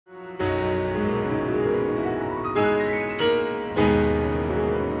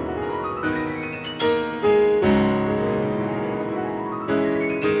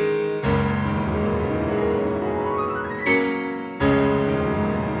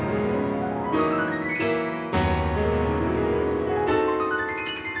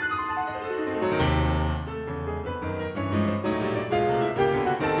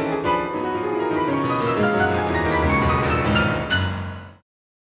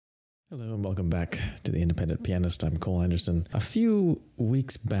Hello and welcome back to The Independent Pianist. I'm Cole Anderson. A few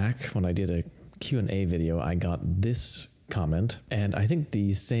weeks back when I did a Q&A video, I got this comment, and I think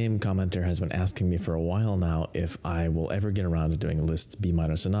the same commenter has been asking me for a while now if I will ever get around to doing Liszt's B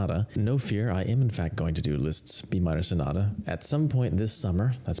minor sonata. No fear, I am in fact going to do Liszt's B minor sonata at some point this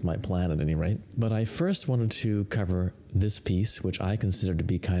summer. That's my plan at any rate. But I first wanted to cover this piece, which I consider to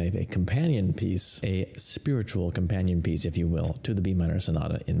be kind of a companion piece, a spiritual companion piece, if you will, to the B minor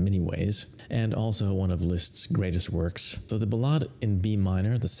sonata in many ways, and also one of Liszt's greatest works. So the Ballade in B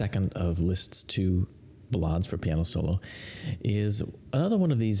minor, the second of Liszt's two ballades for piano solo, is another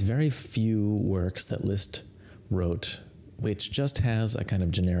one of these very few works that Liszt wrote which just has a kind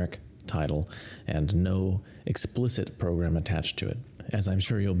of generic title and no explicit program attached to it. As I'm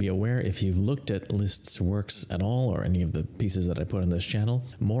sure you'll be aware if you've looked at Liszt's works at all, or any of the pieces that I put on this channel,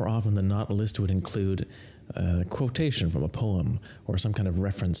 more often than not Liszt would include a quotation from a poem or some kind of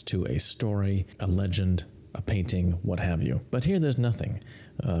reference to a story, a legend, a painting, what have you. But here there's nothing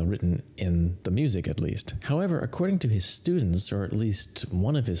written in the music, at least. However, according to his students, or at least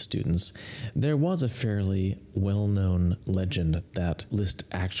one of his students, there was a fairly well-known legend that Liszt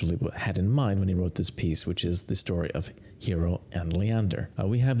actually had in mind when he wrote this piece, which is the story of Hero and Leander.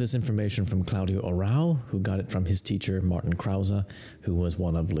 We have this information from Claudio Arrau, who got it from his teacher Martin Krause, who was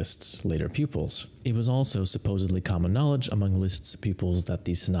one of Liszt's later pupils. It was also supposedly common knowledge among Liszt's pupils that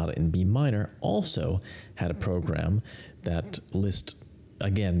the sonata in B minor also had a program that Liszt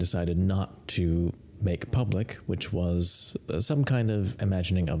again decided not to make public, which was some kind of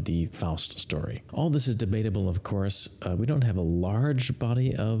imagining of the Faust story. All this is debatable, of course. We don't have a large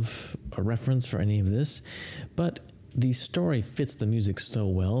body of reference for any of this, but the story fits the music so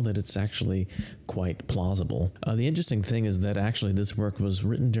well that it's actually quite plausible. The interesting thing is that actually this work was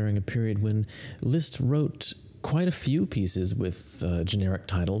written during a period when Liszt wrote quite a few pieces with generic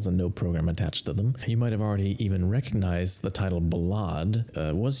titles and no program attached to them. You might have already even recognized the title Ballade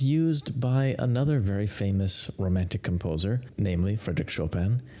was used by another very famous romantic composer, namely Frédéric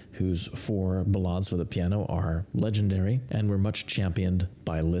Chopin, whose 4 ballades for the piano are legendary and were much championed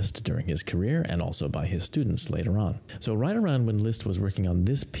by Liszt during his career and also by his students later on. So right around when Liszt was working on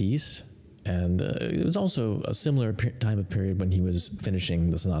this piece, and it was also a similar time of period when he was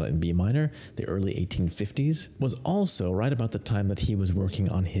finishing the sonata in B minor, the early 1850s, was also right about the time that he was working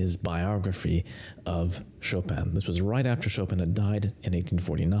on his biography of Chopin. This was right after Chopin had died in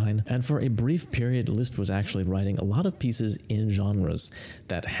 1849, and for a brief period, Liszt was actually writing a lot of pieces in genres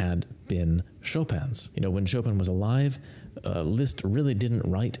that had been Chopin's. You know, when Chopin was alive, Liszt really didn't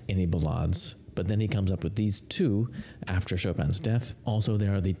write any ballades, but then he comes up with these 2 after Chopin's death. Also,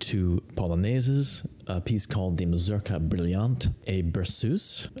 there are the 2 polonaises, a piece called the Mazurka Brillante, a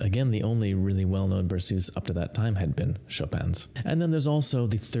Berceuse. Again, the only really well-known Berceuse up to that time had been Chopin's. And then there's also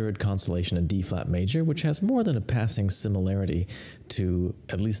the 3rd constellation in D-flat major, which has more than a passing similarity to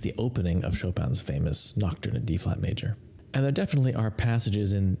at least the opening of Chopin's famous Nocturne in D-flat major. And there definitely are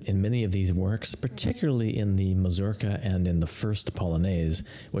passages in many of these works, particularly in the Mazurka and in the first Polonaise,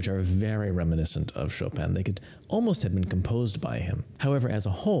 which are very reminiscent of Chopin. They could almost have been composed by him. However, as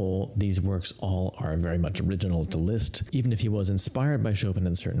a whole, these works all are very much original to Liszt. Even if he was inspired by Chopin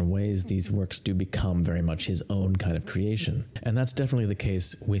in certain ways, these works do become very much his own kind of creation. And that's definitely the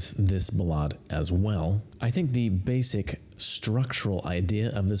case with this ballade as well. I think the basic structural idea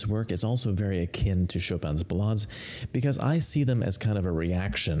of this work is also very akin to Chopin's ballades, because I see them as kind of a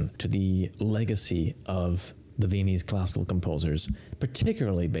reaction to the legacy of the Viennese classical composers,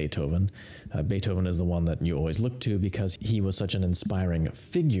 particularly Beethoven. Beethoven is the one that you always look to because he was such an inspiring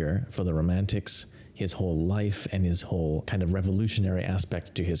figure for the Romantics. His whole life and his whole kind of revolutionary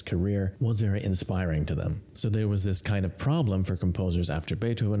aspect to his career was very inspiring to them. So there was this kind of problem for composers after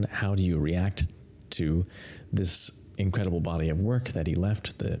Beethoven. How do you react to this incredible body of work that he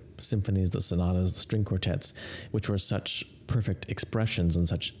left, the symphonies, the sonatas, the string quartets, which were such perfect expressions and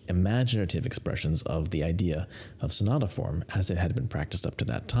such imaginative expressions of the idea of sonata form as it had been practiced up to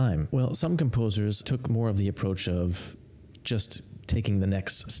that time? Well, some composers took more of the approach of just taking the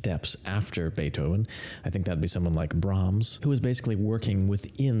next steps after Beethoven. I think that'd be someone like Brahms, who was basically working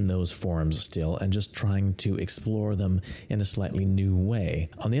within those forms still and just trying to explore them in a slightly new way.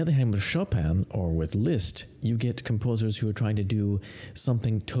 On the other hand, with Chopin or with Liszt, you get composers who are trying to do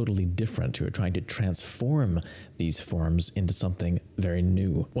something totally different, who are trying to transform these forms into something very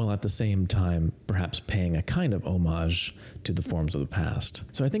new, while at the same time perhaps paying a kind of homage to the forms of the past.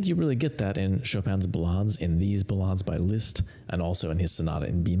 So I think you really get that in Chopin's ballades, in these ballades by Liszt, and also also in his sonata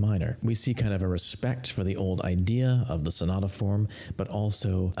in B minor. We see kind of a respect for the old idea of the sonata form, but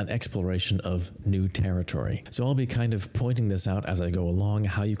also an exploration of new territory. So I'll be kind of pointing this out as I go along,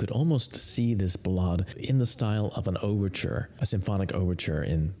 how you could almost see this ballade in the style of an overture, a symphonic overture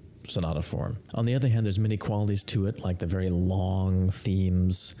in sonata form. On the other hand, there's many qualities to it, like the very long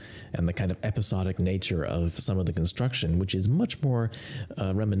themes and the kind of episodic nature of some of the construction, which is much more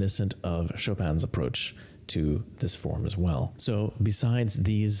reminiscent of Chopin's approach to this form as well. So besides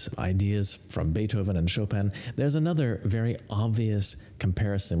these ideas from Beethoven and Chopin, there's another very obvious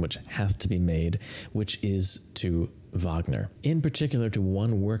comparison which has to be made, which is to Wagner. In particular to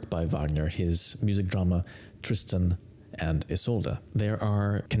one work by Wagner, his music drama Tristan and Isolde. There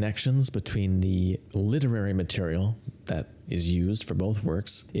are connections between the literary material that is used for both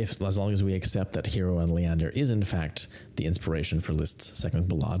works, as long as we accept that Hero and Leander is in fact the inspiration for Liszt's second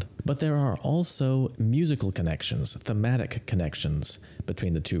ballade. But there are also musical connections, thematic connections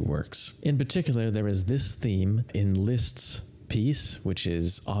between the two works. In particular, there is this theme in Liszt's piece, which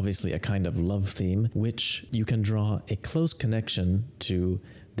is obviously a kind of love theme, which you can draw a close connection to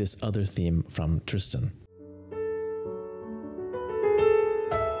this other theme from Tristan.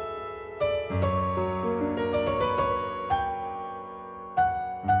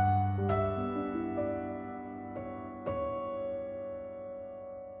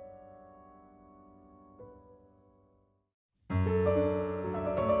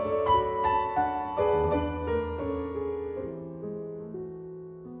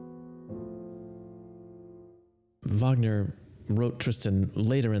 Wagner wrote Tristan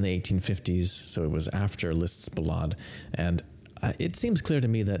later in the 1850s, so it was after Liszt's Ballade, and it seems clear to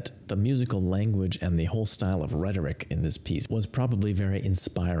me that the musical language and the whole style of rhetoric in this piece was probably very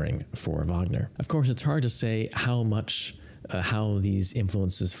inspiring for Wagner. Of course, it's hard to say how these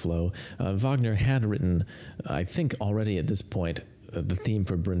influences flow. Wagner had written, I think already at this point, the theme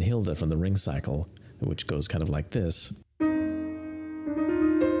for Brünnhilde from the Ring Cycle, which goes kind of like this.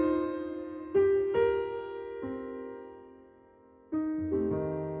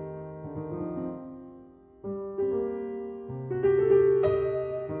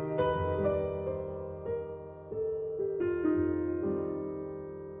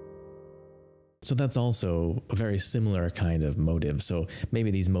 So that's also a very similar kind of motive. So maybe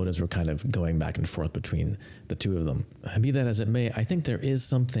these motives were kind of going back and forth between the two of them. Be that as it may, I think there is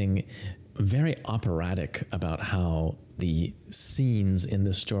something very operatic about how the scenes in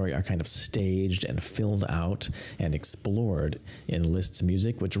this story are kind of staged and filled out and explored in Liszt's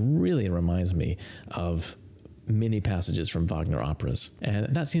music, which really reminds me of many passages from Wagner operas.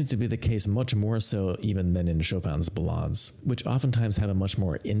 And that seems to be the case much more so even than in Chopin's ballades, which oftentimes have a much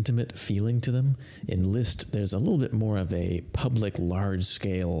more intimate feeling to them. In Liszt, there's a little bit more of a public,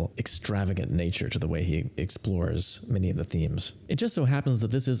 large-scale, extravagant nature to the way he explores many of the themes. It just so happens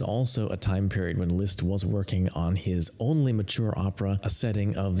that this is also a time period when Liszt was working on his only mature opera, a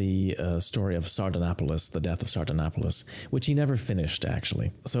setting of the story of Sardanapalus, the death of Sardanapalus, which he never finished,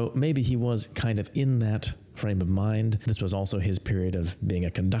 actually. So maybe he was kind of in that frame of mind. This was also his period of being a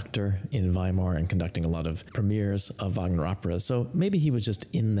conductor in Weimar and conducting a lot of premieres of Wagner operas. So maybe he was just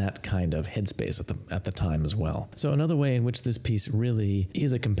in that kind of headspace at the time as well. So another way in which this piece really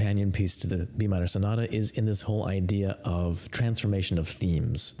is a companion piece to the B minor sonata is in this whole idea of transformation of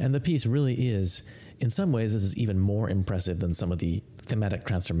themes. And the piece really is, in some ways, this is even more impressive than some of the thematic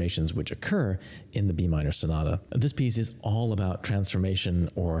transformations which occur in the B minor sonata. This piece is all about transformation,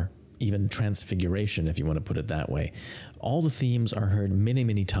 or even transfiguration, if you want to put it that way. All the themes are heard many,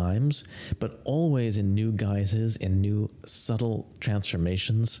 many times, but always in new guises, in new subtle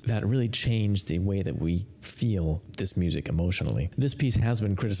transformations that really change the way that we feel this music emotionally. This piece has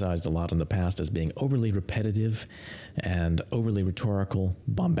been criticized a lot in the past as being overly repetitive and overly rhetorical,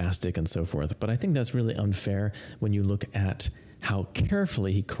 bombastic, and so forth, but I think that's really unfair when you look at how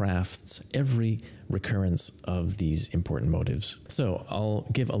carefully he crafts every recurrence of these important motives. So I'll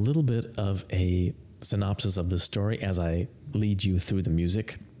give a little bit of a synopsis of this story as I lead you through the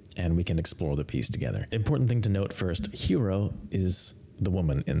music, and we can explore the piece together. Important thing to note first, Hero is the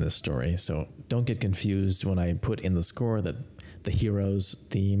woman in this story, so don't get confused when I put in the score that the hero's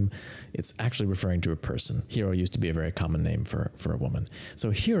theme, it's actually referring to a person. Hero used to be a very common name for a woman.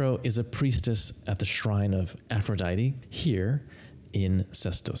 So Hero is a priestess at the shrine of Aphrodite here in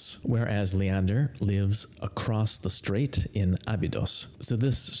Sestos, whereas Leander lives across the strait in Abydos. So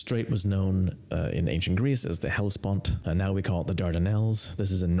this strait was known in ancient Greece as the Hellespont. Now we call it the Dardanelles. This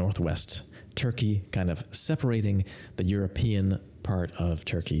is in northwest Turkey, kind of separating the European part of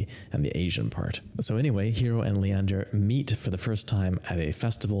Turkey and the Asian part. So anyway, Hero and Leander meet for the first time at a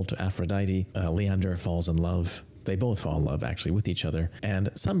festival to Aphrodite. Leander falls in love They both fall in love, actually, with each other. And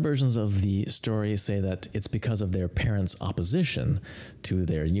some versions of the story say that it's because of their parents' opposition to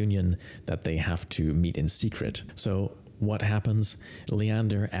their union that they have to meet in secret. So what happens?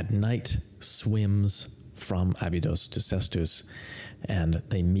 Leander at night swims from Abydos to Sestus, and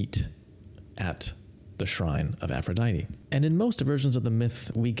they meet at the shrine of Aphrodite. And in most versions of the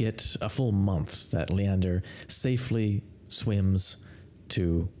myth, we get a full month that Leander safely swims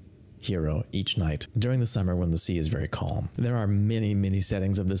to Hero each night during the summer when the sea is very calm. There are many, many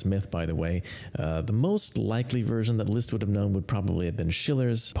settings of this myth, by the way. The most likely version that Liszt would have known would probably have been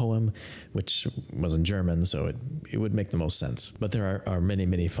Schiller's poem, which was in German, so it would make the most sense. But there are many,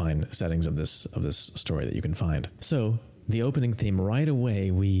 many fine settings of this story that you can find. So the opening theme, right away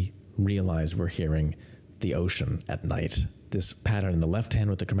we realize we're hearing the ocean at night. This pattern in the left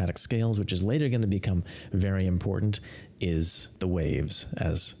hand with the chromatic scales, which is later going to become very important, is the waves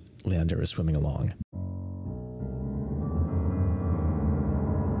as Leander is swimming along.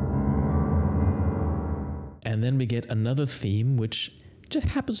 And then we get another theme, which just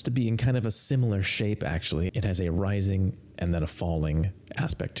happens to be in kind of a similar shape, actually. It has a rising and then a falling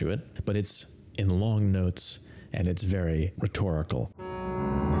aspect to it, but it's in long notes and it's very rhetorical.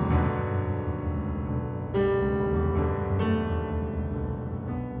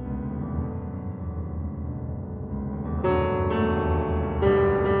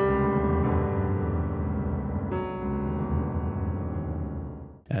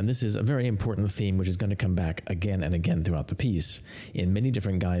 And this is a very important theme which is going to come back again and again throughout the piece in many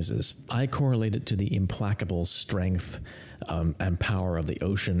different guises. I correlate it to the implacable strength and power of the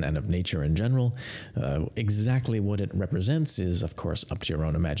ocean and of nature in general. Exactly what it represents is, of course, up to your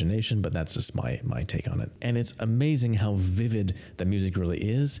own imagination, but that's just my take on it. And it's amazing how vivid the music really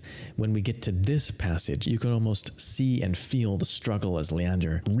is. When we get to this passage, you can almost see and feel the struggle as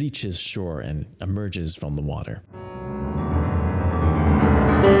Leander reaches shore and emerges from the water.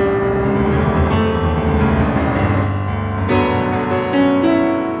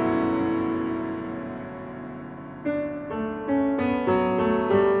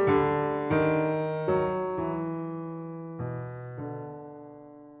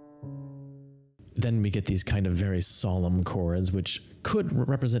 Then we get these kind of very solemn chords, which could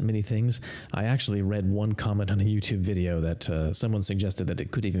represent many things. I actually read one comment on a YouTube video that someone suggested that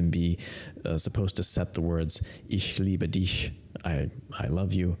it could even be supposed to set the words Ich liebe dich, I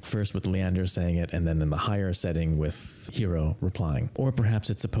love you, first with Leander saying it, and then in the higher setting with Hero replying. Or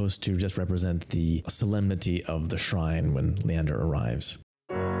perhaps it's supposed to just represent the solemnity of the shrine when Leander arrives.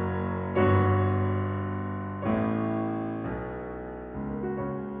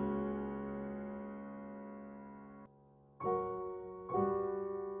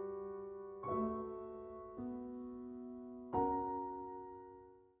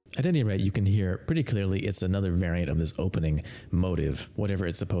 At any rate, you can hear pretty clearly it's another variant of this opening motive, whatever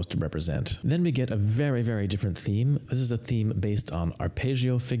it's supposed to represent. Then we get a very, very different theme. This is a theme based on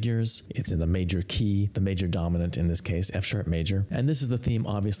arpeggio figures. It's in the major key, the major dominant in this case, F sharp major. And this is the theme,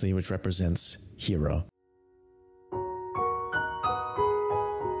 obviously, which represents Hero.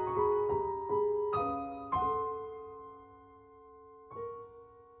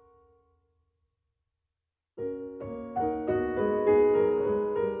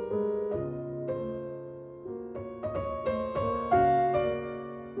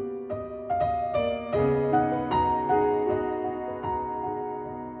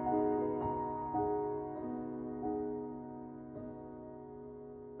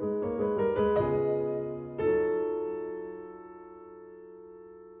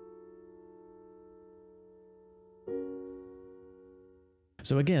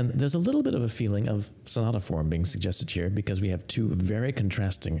 So again, there's a little bit of a feeling of sonata form being suggested here because we have two very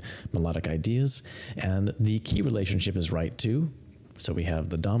contrasting melodic ideas, and the key relationship is right too. So we have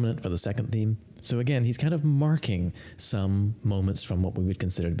the dominant for the second theme. So again, he's kind of marking some moments from what we would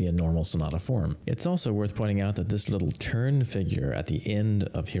consider to be a normal sonata form. It's also worth pointing out that this little turn figure at the end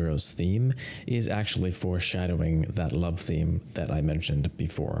of Hero's theme is actually foreshadowing that love theme that I mentioned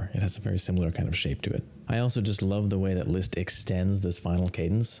before. It has a very similar kind of shape to it. I also just love the way that Liszt extends this final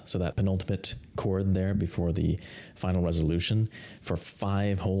cadence, so that penultimate chord there before the final resolution, for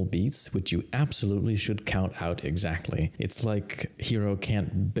 5 whole beats, which you absolutely should count out exactly. It's like Hero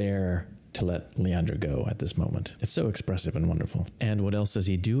can't bear to let Leander go at this moment. It's so expressive and wonderful. And what else does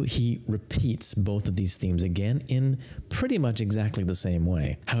he do? He repeats both of these themes again in pretty much exactly the same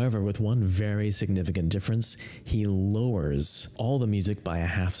way. However, with one very significant difference, he lowers all the music by a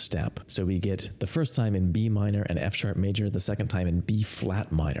half step. So we get the first time in B minor and F sharp major, the second time in B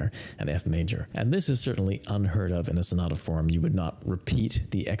flat minor and F major. And this is certainly unheard of in a sonata form. You would not repeat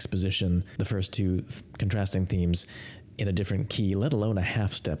the exposition, the first two contrasting themes, in a different key, let alone a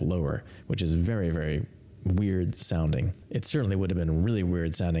half step lower, which is very, very weird sounding. It certainly would have been really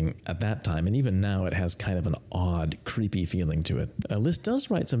weird sounding at that time, and even now it has kind of an odd, creepy feeling to it. Liszt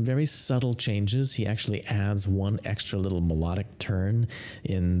does write some very subtle changes. He actually adds one extra little melodic turn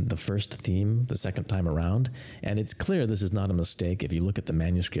in the first theme the second time around, and it's clear this is not a mistake. If you look at the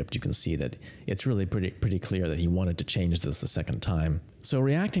manuscript, you can see that it's really pretty clear that he wanted to change this the second time. So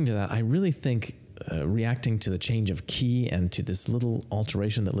reacting to that, I really think reacting to the change of key and to this little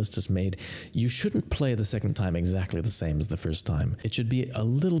alteration that Liszt has made, you shouldn't play the second time exactly the same as the first time. It should be a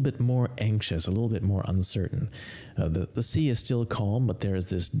little bit more anxious, a little bit more uncertain. The sea is still calm, but there is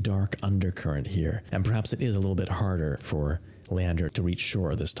this dark undercurrent here, and perhaps it is a little bit harder for Leander to reach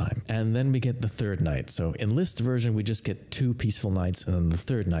shore this time. And then we get the third night. So in Liszt's version, we just get 2 peaceful nights, and then the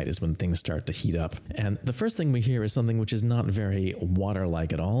third night is when things start to heat up. And the first thing we hear is something which is not very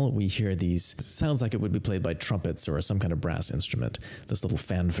water-like at all. We hear these, sounds like it would be played by trumpets or some kind of brass instrument, this little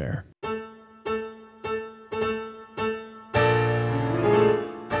fanfare.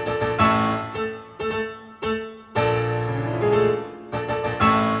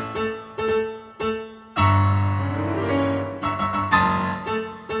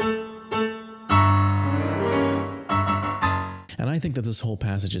 I think that this whole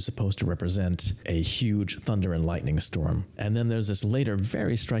passage is supposed to represent a huge thunder and lightning storm. And then there's this later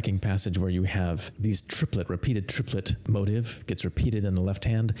very striking passage where you have these repeated triplet motive gets repeated in the left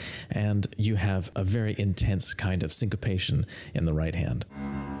hand, and you have a very intense kind of syncopation in the right hand.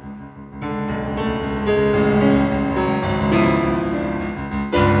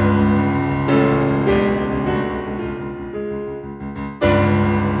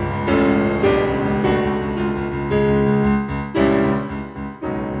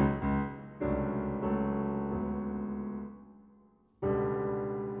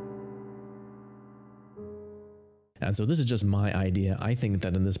 And so this is just my idea. I think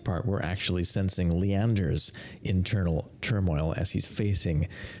that in this part, we're actually sensing Leander's internal turmoil as he's facing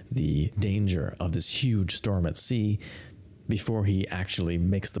the danger of this huge storm at sea before he actually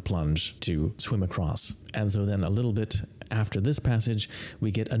makes the plunge to swim across. And so then a little bit after this passage,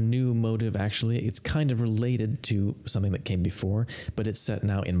 we get a new motive. Actually, it's kind of related to something that came before, but it's set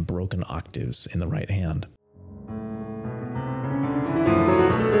now in broken octaves in the right hand.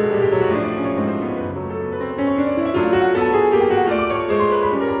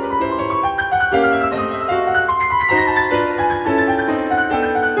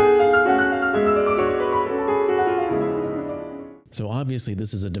 So obviously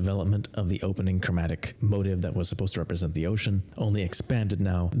this is a development of the opening chromatic motive that was supposed to represent the ocean, only expanded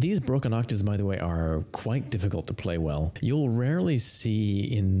now. These broken octaves, by the way, are quite difficult to play well. You'll rarely see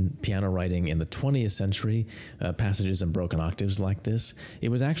in piano writing in the 20th century passages in broken octaves like this. It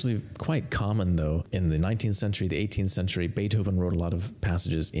was actually quite common, though, in the 19th century, the 18th century. Beethoven wrote a lot of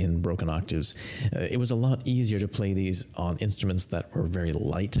passages in broken octaves. It was a lot easier to play these on instruments that were very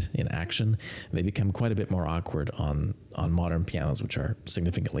light in action. They become quite a bit more awkward on modern pianos, which are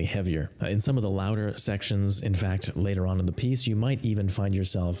significantly heavier. In some of the louder sections, in fact, later on in the piece, you might even find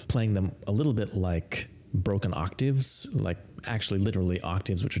yourself playing them a little bit like broken octaves, like actually literally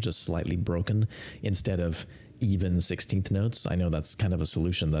octaves which are just slightly broken instead of even 16th notes. I know that's kind of a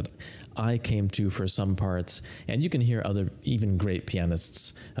solution that I came to for some parts, and you can hear other even great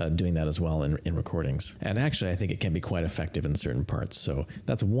pianists doing that as well in recordings. And actually, I think it can be quite effective in certain parts. So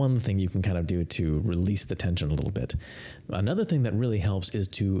that's one thing you can kind of do to release the tension a little bit. Another thing that really helps is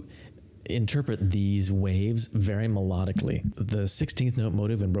to interpret these waves very melodically. The 16th note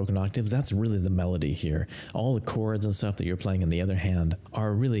motive in broken octaves, that's really the melody here. All the chords and stuff that you're playing in the other hand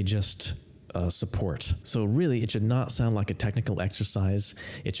are really just support. So really, it should not sound like a technical exercise.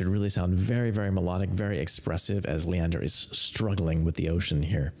 It should really sound very, very melodic, very expressive as Leander is struggling with the ocean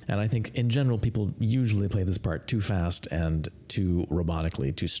here. And I think in general, people usually play this part too fast and too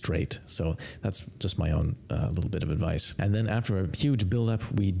robotically, too straight. So that's just my own little bit of advice. And then after a huge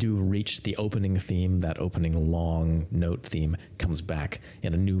buildup, we do reach the opening theme. That opening long note theme comes back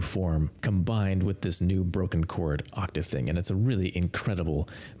in a new form, combined with this new broken chord octave thing. And it's a really incredible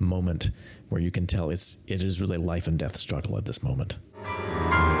moment where you can tell it is really life and death struggle at this moment.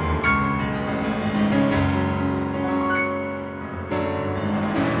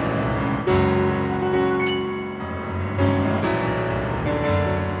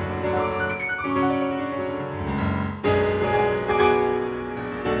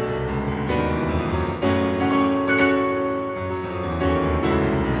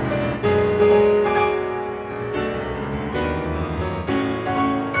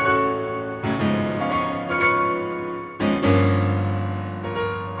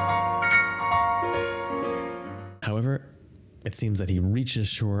 It seems that he reaches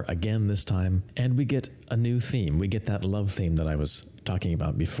shore again this time, and we get a new theme. We get that love theme that I was talking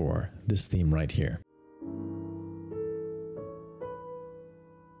about before, this theme right here.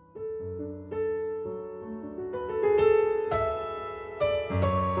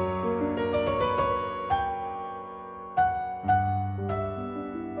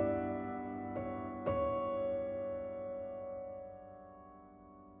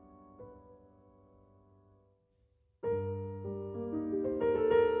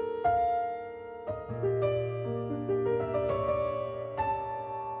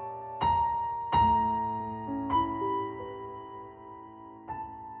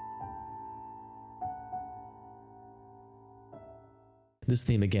 This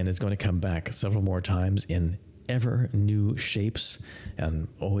theme again is going to come back several more times in ever new shapes and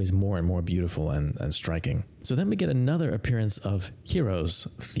always more and more beautiful and striking. So then we get another appearance of Hero's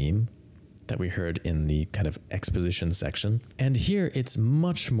theme that we heard in the kind of exposition section. And here it's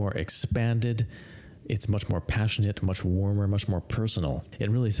much more expanded, it's much more passionate, much warmer, much more personal. It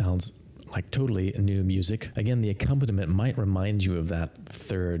really sounds like totally new music. Again, the accompaniment might remind you of that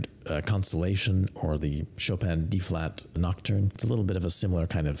third constellation or the Chopin D-flat nocturne. It's a little bit of a similar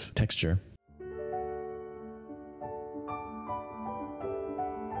kind of texture.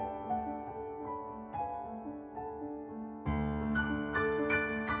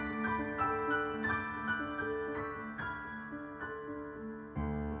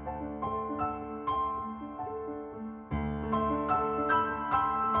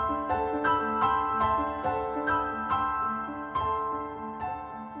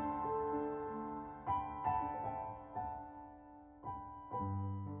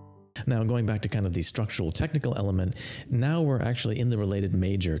 Now, going back to kind of the structural technical element, now we're actually in the related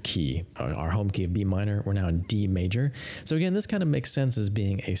major key. Our home key of B minor, we're now in D major. So again, this kind of makes sense as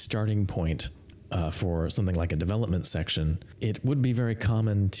being a starting point for something like a development section. It would be very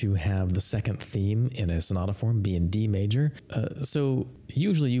common to have the second theme in a sonata form be in D major. So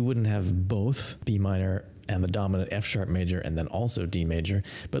usually you wouldn't have both B minor and the dominant F sharp major and then also D major,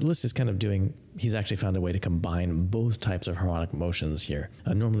 but Liszt is kind of doing, he's actually found a way to combine both types of harmonic motions here.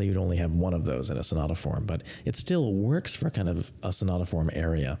 Normally you'd only have one of those in a sonata form, but it still works for kind of a sonata form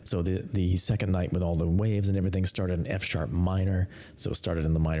area. So the second night with all the waves and everything started in F sharp minor, so it started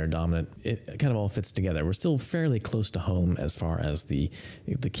in the minor dominant. It kind of all fits together. We're still fairly close to home as far as the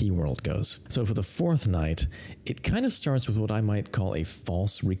key world goes. So for the fourth night, it kind of starts with what I might call a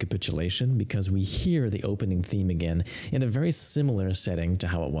false recapitulation, because we hear the opening theme again in a very similar setting to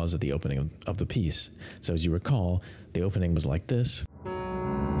how it was at the opening of the piece. So as you recall, the opening was like this.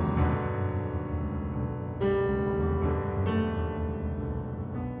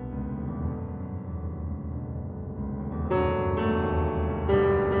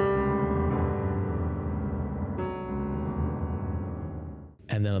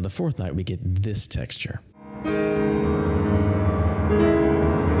 And then on the fourth night, we get this texture.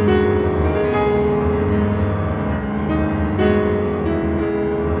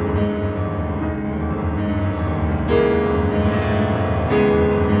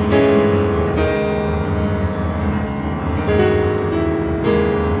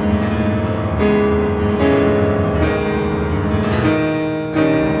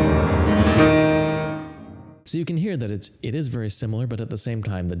 So you can hear that it is very similar, but at the same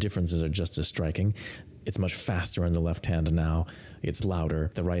time, the differences are just as striking. It's much faster in the left hand now. It's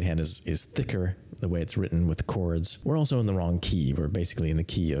louder. The right hand is thicker, the way it's written with chords. We're also in the wrong key. We're basically in the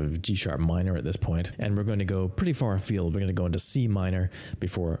key of G sharp minor at this point, and we're going to go pretty far afield. We're going to go into C minor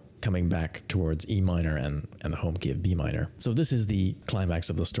before coming back towards E minor and the home key of B minor. So this is the climax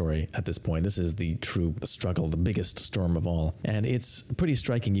of the story at this point. This is the true struggle, the biggest storm of all. And it's pretty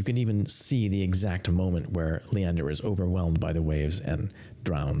striking. You can even see the exact moment where Leander is overwhelmed by the waves and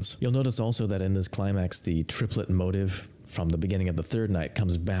drowns. You'll notice also that in this climax, the triplet motive from the beginning of the third night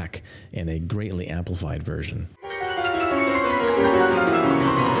comes back in a greatly amplified version.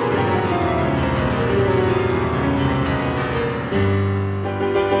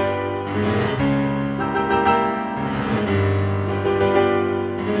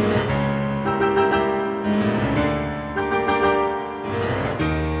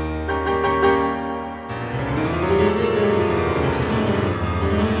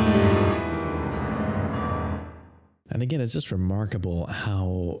 And again, it's just remarkable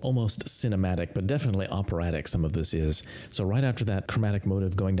how almost cinematic, but definitely operatic some of this is. So right after that chromatic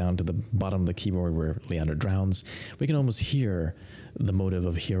motive going down to the bottom of the keyboard where Leander drowns, we can almost hear the motive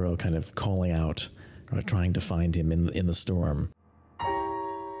of Hero kind of calling out, or trying to find him in the storm.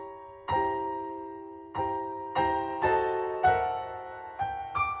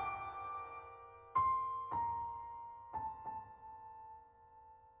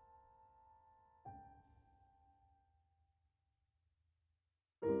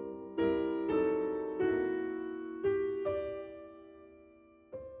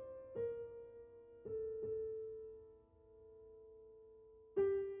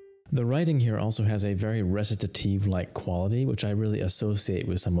 The writing here also has a very recitative-like quality, which I really associate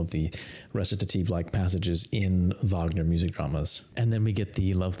with some of the recitative-like passages in Wagner music dramas. And then we get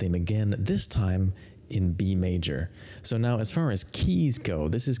the love theme again, this time in B major. So now as far as keys go,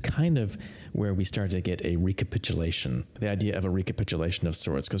 this is kind of where we start to get a recapitulation, the idea of a recapitulation of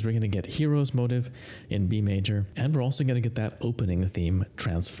sorts, because we're going to get Hero's motive in B major, and we're also going to get that opening theme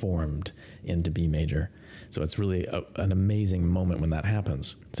transformed into B major. So it's really an amazing moment when that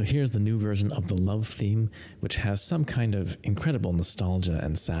happens. So here's the new version of the love theme, which has some kind of incredible nostalgia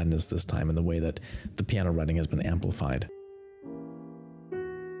and sadness this time in the way that the piano writing has been amplified.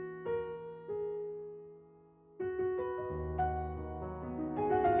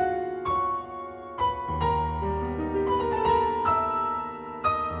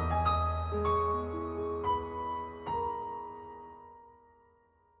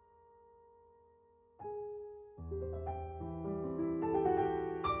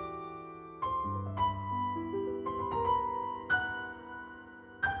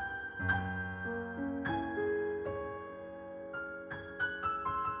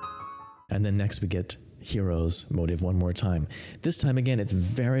 And then next we get Hero's motive one more time. This time again, it's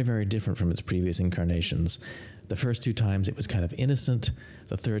very, very different from its previous incarnations. The first two times it was kind of innocent.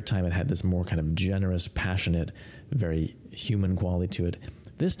 The third time it had this more kind of generous, passionate, very human quality to it.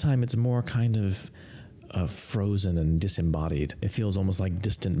 This time it's more kind of frozen and disembodied. It feels almost like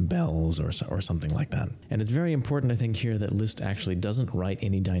distant bells or something like that. And it's very important, I think, here that Liszt actually doesn't write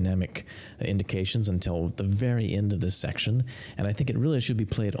any dynamic indications until the very end of this section. And I think it really should be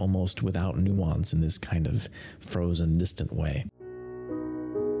played almost without nuance in this kind of frozen, distant way.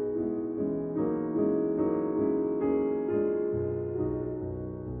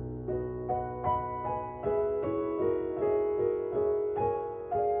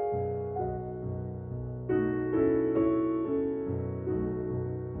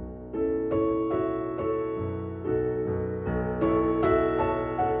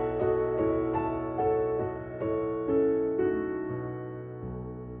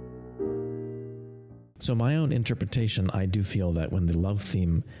 So my own interpretation, I do feel that when the love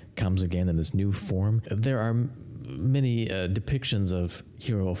theme comes again in this new form, there are many depictions of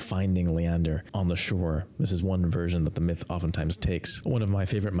Hero finding Leander on the shore. This is one version that the myth oftentimes takes. One of my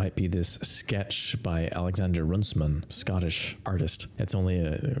favorite might be this sketch by Alexander Runsman, Scottish artist. It's only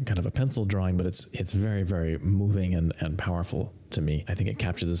a kind of a pencil drawing, but it's very, very moving and powerful to me. I think it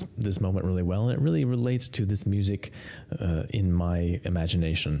captures this moment really well, and it really relates to this music in my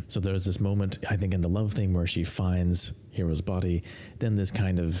imagination. So there's this moment, I think, in the love theme where she finds Hero's body, then this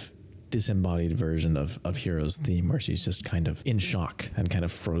kind of disembodied version of Hero's theme where she's just kind of in shock and kind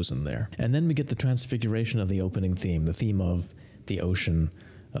of frozen there. And then we get the transfiguration of the opening theme, the theme of the ocean,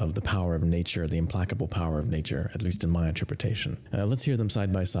 of the power of nature, the implacable power of nature, at least in my interpretation. Let's hear them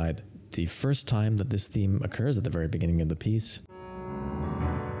side by side. The first time that this theme occurs at the very beginning of the piece.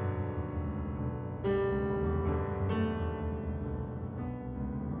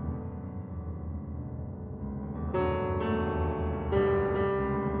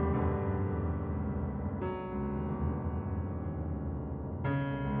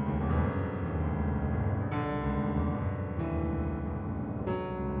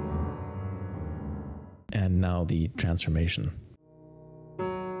 And now the transformation.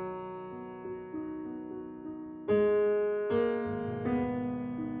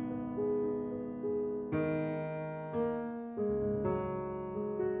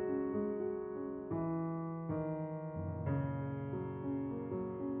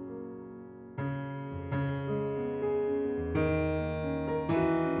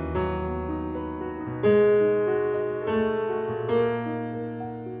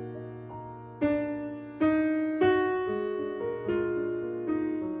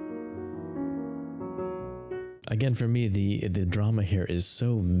 Again, for me, the drama here is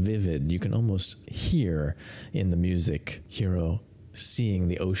so vivid. You can almost hear in the music Hero seeing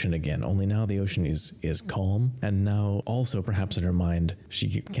the ocean again, only now the ocean is calm, and now also perhaps in her mind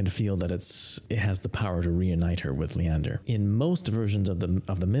she can feel that it has the power to reunite her with Leander. In most versions of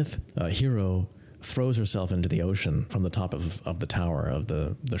the myth, Hero throws herself into the ocean from the top of the tower of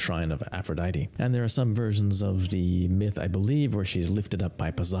the shrine of Aphrodite. And there are some versions of the myth, I believe, where she's lifted up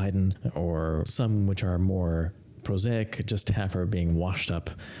by Poseidon, or some which are more prosaic, just have her being washed up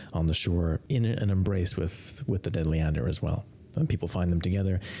on the shore in an embrace with the dead Leander as well. And people find them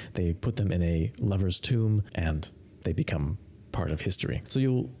together, they put them in a lover's tomb, and they become part of history. So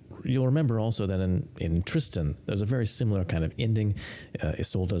you'll you'll remember also that in Tristan, there's a very similar kind of ending,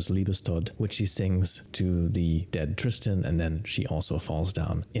 Isolde's Liebestod, which she sings to the dead Tristan, and then she also falls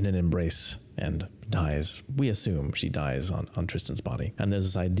down in an embrace and dies. We assume she dies on Tristan's body. And there's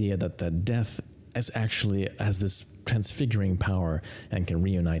this idea that the death actually has this transfiguring power and can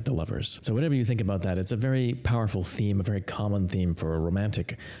reunite the lovers. So whatever you think about that, it's a very powerful theme, a very common theme for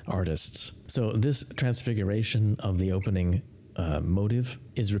romantic artists. So this transfiguration of the opening motive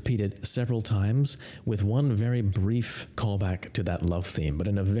is repeated several times with one very brief callback to that love theme, but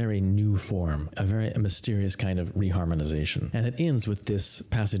in a very new form, a very mysterious kind of reharmonization. And it ends with this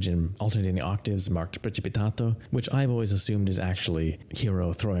passage in alternating octaves marked Precipitato, which I've always assumed is actually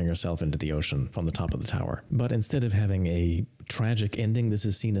Hero throwing herself into the ocean from the top of the tower. But instead of having a tragic ending, this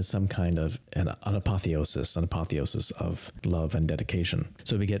is seen as some kind of an apotheosis of love and dedication.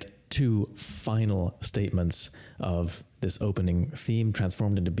 So we get two final statements of this opening theme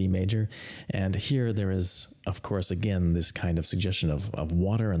transformed into B major. And here there is, of course, again, this kind of suggestion of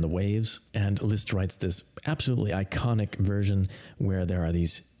water and the waves. And Liszt writes this absolutely iconic version where there are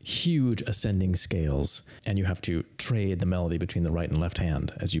these huge ascending scales, and you have to trade the melody between the right and left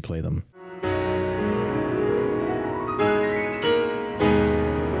hand as you play them.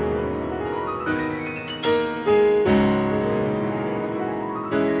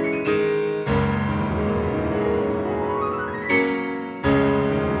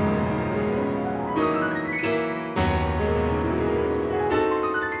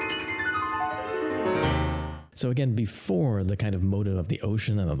 So again, before, the kind of motive of the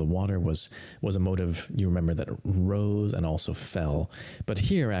ocean and of the water was a motive, you remember, that rose and also fell. But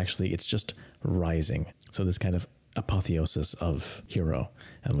here, actually, it's just rising. So this kind of apotheosis of Hero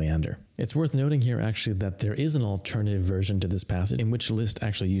and Leander. It's worth noting here, actually, that there is an alternative version to this passage in which Liszt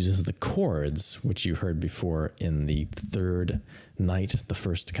actually uses the chords, which you heard before in the third night, the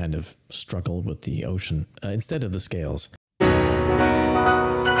first kind of struggle with the ocean, instead of the scales.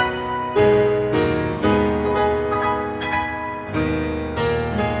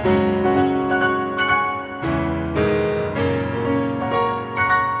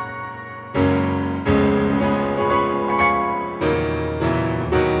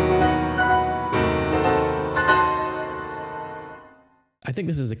 I think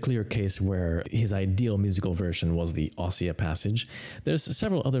this is a clear case where his ideal musical version was the Ossia passage. There's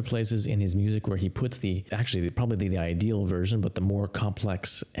several other places in his music where he puts probably the ideal version, but the more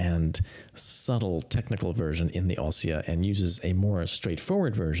complex and subtle technical version in the Ossia, and uses a more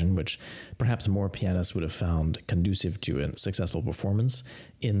straightforward version, which perhaps more pianists would have found conducive to a successful performance,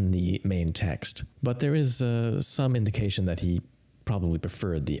 in the main text. But there is some indication that he probably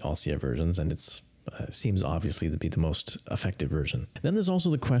preferred the Ossia versions, and it's seems obviously to be the most effective version. Then there's also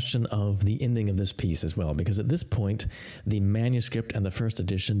the question of the ending of this piece as well, because at this point, the manuscript and the first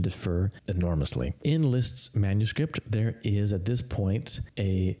edition differ enormously. In Liszt's manuscript, there is at this point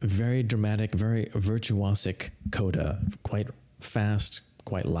a very dramatic, very virtuosic coda, quite fast,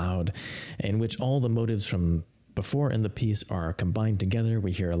 quite loud, in which all the motives from before in the piece are combined together.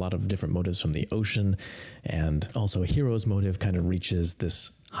 We hear a lot of different motives from the ocean, and also Hero's motive kind of reaches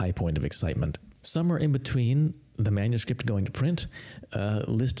this high point of excitement. Somewhere in between the manuscript going to print,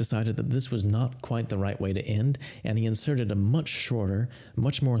 Liszt decided that this was not quite the right way to end, and he inserted a much shorter,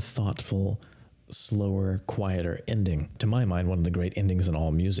 much more thoughtful, slower, quieter ending. To my mind, one of the great endings in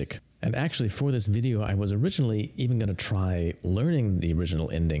all music. And actually, for this video, I was originally even going to try learning the original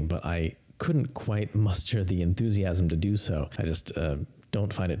ending, but I couldn't quite muster the enthusiasm to do so. I just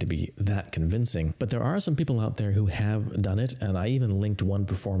don't find it to be that convincing. But there are some people out there who have done it, and I even linked one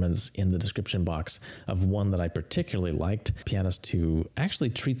performance in the description box of one that I particularly liked. A pianist who actually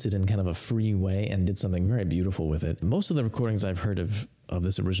treats it in kind of a free way and did something very beautiful with it. Most of the recordings I've heard of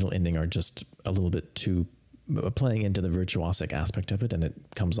this original ending are just a little bit too playing into the virtuosic aspect of it, and it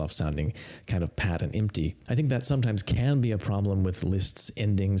comes off sounding kind of pat and empty. I think that sometimes can be a problem with Liszt's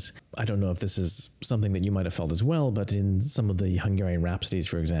endings. I don't know if this is something that you might have felt as well, but in some of the Hungarian Rhapsodies,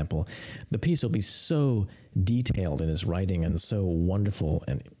 for example, the piece will be so detailed in its writing and so wonderful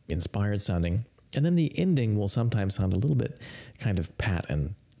and inspired sounding, and then the ending will sometimes sound a little bit kind of pat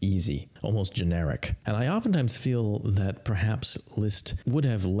and easy, almost generic. And I oftentimes feel that perhaps Liszt would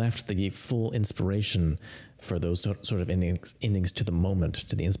have left the full inspiration for those sort of endings to the moment,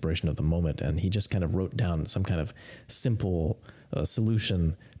 to the inspiration of the moment, and he just kind of wrote down some kind of simple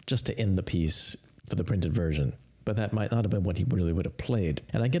solution just to end the piece for the printed version. But that might not have been what he really would have played.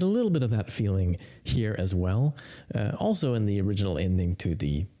 And I get a little bit of that feeling here as well, also in the original ending to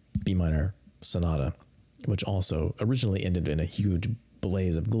the B minor sonata, which also originally ended in a huge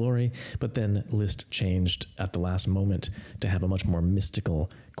blaze of glory, but then Liszt changed at the last moment to have a much more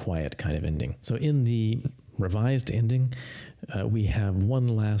mystical, quiet kind of ending. So in the revised ending, we have one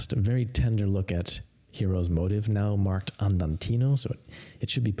last very tender look at Hero's motive, now marked andantino, so it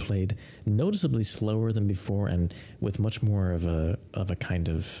should be played noticeably slower than before and with much more of a kind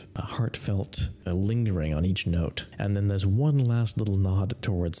of a heartfelt lingering on each note. And then there's one last little nod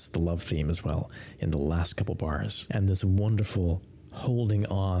towards the love theme as well in the last couple bars, and this wonderful holding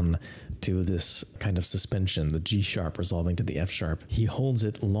on to this kind of suspension, the G sharp resolving to the F sharp. He holds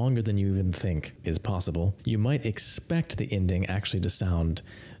it longer than you even think is possible. You might expect the ending actually to sound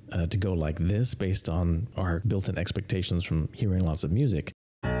to go like this based on our built-in expectations from hearing lots of music.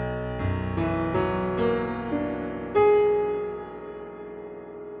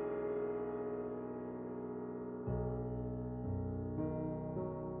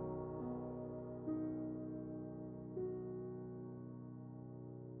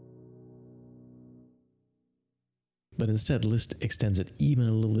 But instead, Liszt extends it even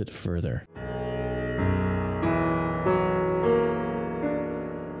a little bit further.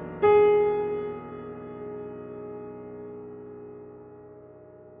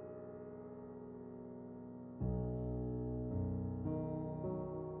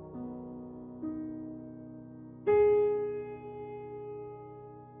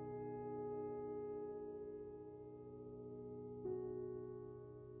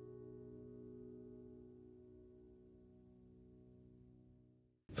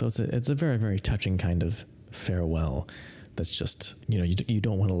 So it's a very, very touching kind of farewell that's just, you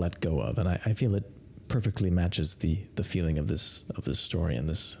don't want to let go of. And I feel it perfectly matches the feeling of this story and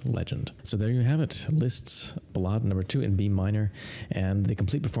this legend. So there you have it, Liszt's Ballade number 2 in B minor, and the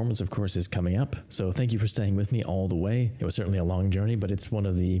complete performance, of course, is coming up. So thank you for staying with me all the way. It was certainly a long journey, but it's one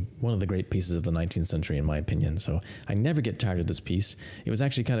of the great pieces of the 19th century, in my opinion. So I never get tired of this piece. It was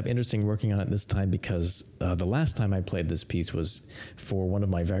actually kind of interesting working on it this time because the last time I played this piece was for one of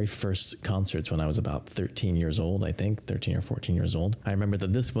my very first concerts when I was about 13 years old, I think, 13 or 14 years old. I remember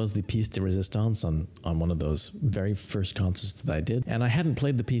that this was the piece de resistance on one of those very first concerts that I did. And I hadn't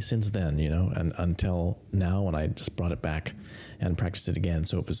played the piece since then, and until now when I just brought it back and practiced it again.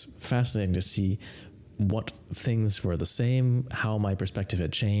 So it was fascinating to see what things were the same, how my perspective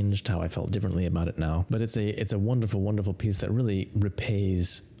had changed, how I felt differently about it now. But it's a wonderful, wonderful piece that really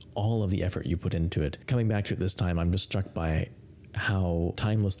repays all of the effort you put into it. Coming back to it this time, I'm just struck by how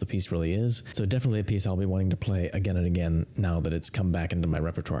timeless the piece really is. So definitely a piece I'll be wanting to play again and again now that it's come back into my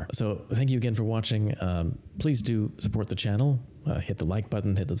repertoire. So thank you again for watching. Please do support the channel. Hit the like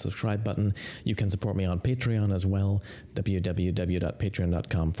button, hit the subscribe button. You can support me on Patreon as well,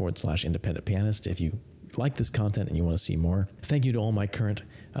 www.patreon.com/independent pianist if you like this content and you want to see more. Thank you to all my current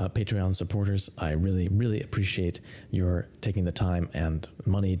Patreon supporters. I really, really appreciate your taking the time and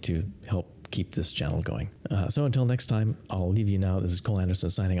money to help keep this channel going. So until next time, I'll leave you now. This is Cole Anderson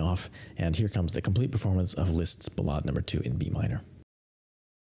signing off, and here comes the complete performance of Liszt's Ballade number 2 in B minor.